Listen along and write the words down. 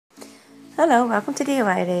Hello, welcome to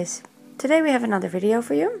DIY Days. Today we have another video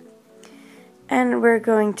for you, and we're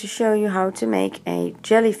going to show you how to make a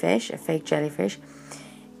jellyfish, a fake jellyfish,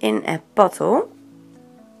 in a bottle.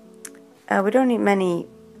 We don't need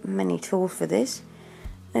many tools for this.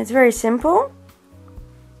 It's very simple.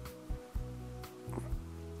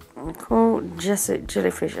 Cool, just a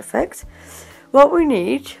jellyfish effect. What we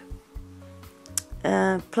need: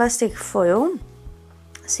 plastic foil,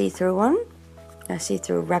 see-through one.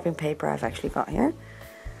 See-through wrapping paper I've actually got here.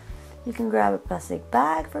 You can grab a plastic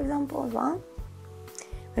bag, for example, as well.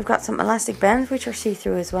 We've got some elastic bands which are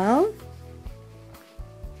see-through as well,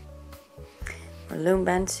 or loom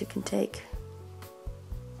bands you can take.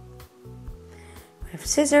 We have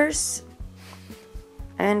scissors,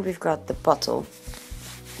 and we've got the bottle,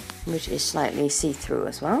 which is slightly see-through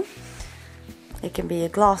as well. It can be a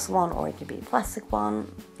glass one or it can be a plastic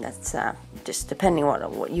one. That's just depending on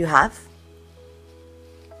what you have.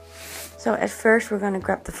 So at first we're going to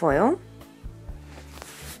grab the foil.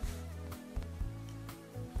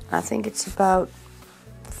 I think it's about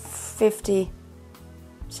 50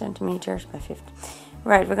 centimeters by 50.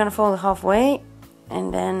 Right, we're going to fold it halfway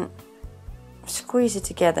and then squeeze it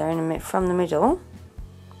together from the middle.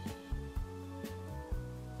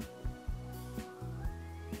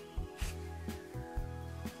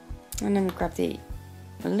 And then we grab the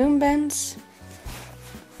loom bands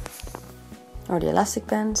or the elastic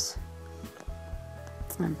bands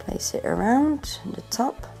and place it around the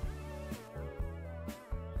top.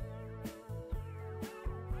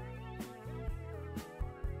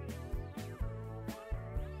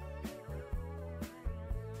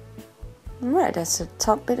 Right, that's the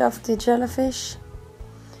top bit of the jellyfish.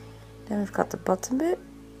 Then we've got the bottom bit.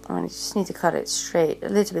 I just need to cut it straight, a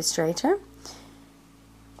little bit straighter.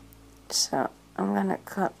 So I'm gonna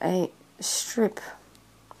cut a strip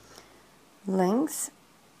length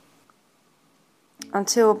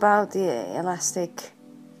until about the elastic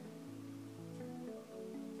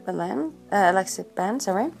band,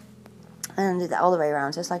 sorry, and do that all the way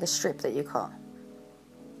around. So it's like a strip that you cut.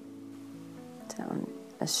 Down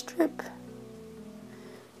a strip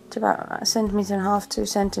to about 1.5 centimeters, 2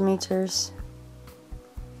 centimeters.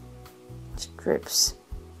 Strips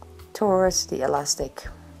towards the elastic.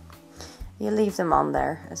 You leave them on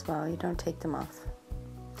there as well. You don't take them off.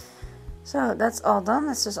 So that's all done.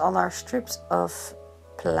 That's just all our strips of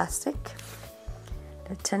plastic,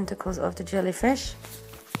 the tentacles of the jellyfish.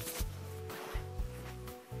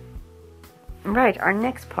 Right, our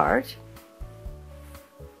next part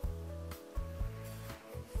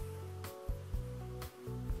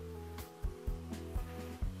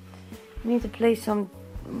we need to place some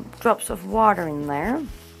drops of water in there.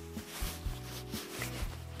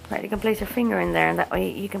 Right, you can place your finger in there, and that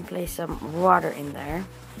way you can place some water in there.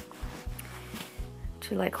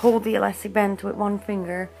 To like hold the elastic band with one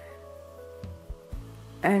finger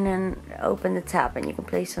and then open the tap, and you can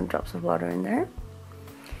place some drops of water in there.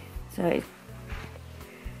 So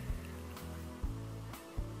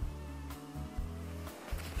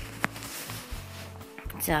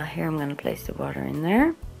here I'm going to place the water in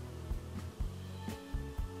there.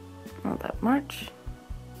 Not that much.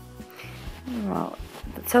 Well,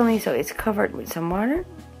 that's only so it's covered with some water.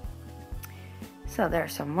 So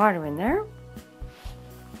there's some water in there.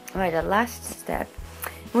 Alright, the last step,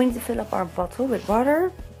 we need to fill up our bottle with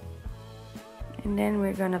water, and then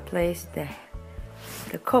we're gonna place the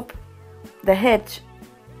cup, the head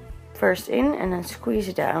first in, and then squeeze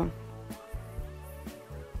it down.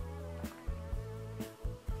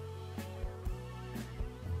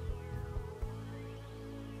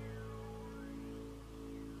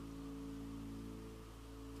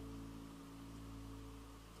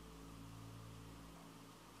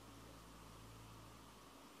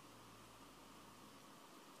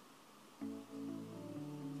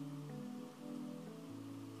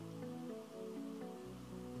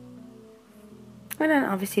 And then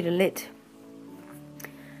obviously the lid.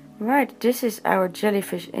 Right, this is our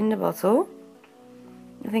jellyfish in the bottle.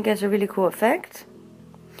 I think it has a really cool effect.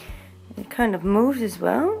 It kind of moves as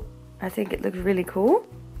well. I think it looks really cool.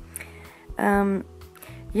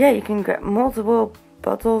 Yeah, you can get multiple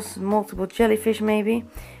bottles, multiple jellyfish maybe.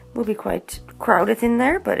 Will be quite crowded in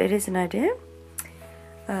there, but it is an idea.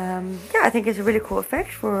 Yeah, I think it's a really cool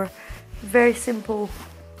effect for very simple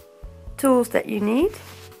tools that you need.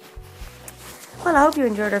 Well, I hope you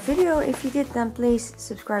enjoyed our video. If you did, then please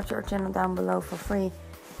subscribe to our channel down below for free,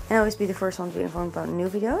 and always be the first one to be informed about new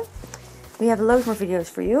videos. We have loads more videos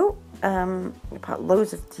for you, about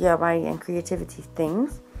loads of DIY and creativity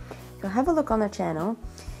things. So have a look on our channel.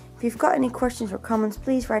 If you've got any questions or comments,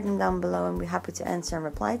 please write them down below and we're happy to answer and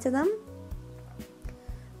reply to them.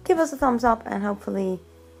 give us a thumbs up, and hopefully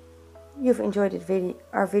you've enjoyed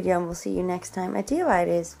our video, and we'll see you next time at DIY It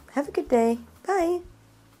Is. Have a good day. Bye.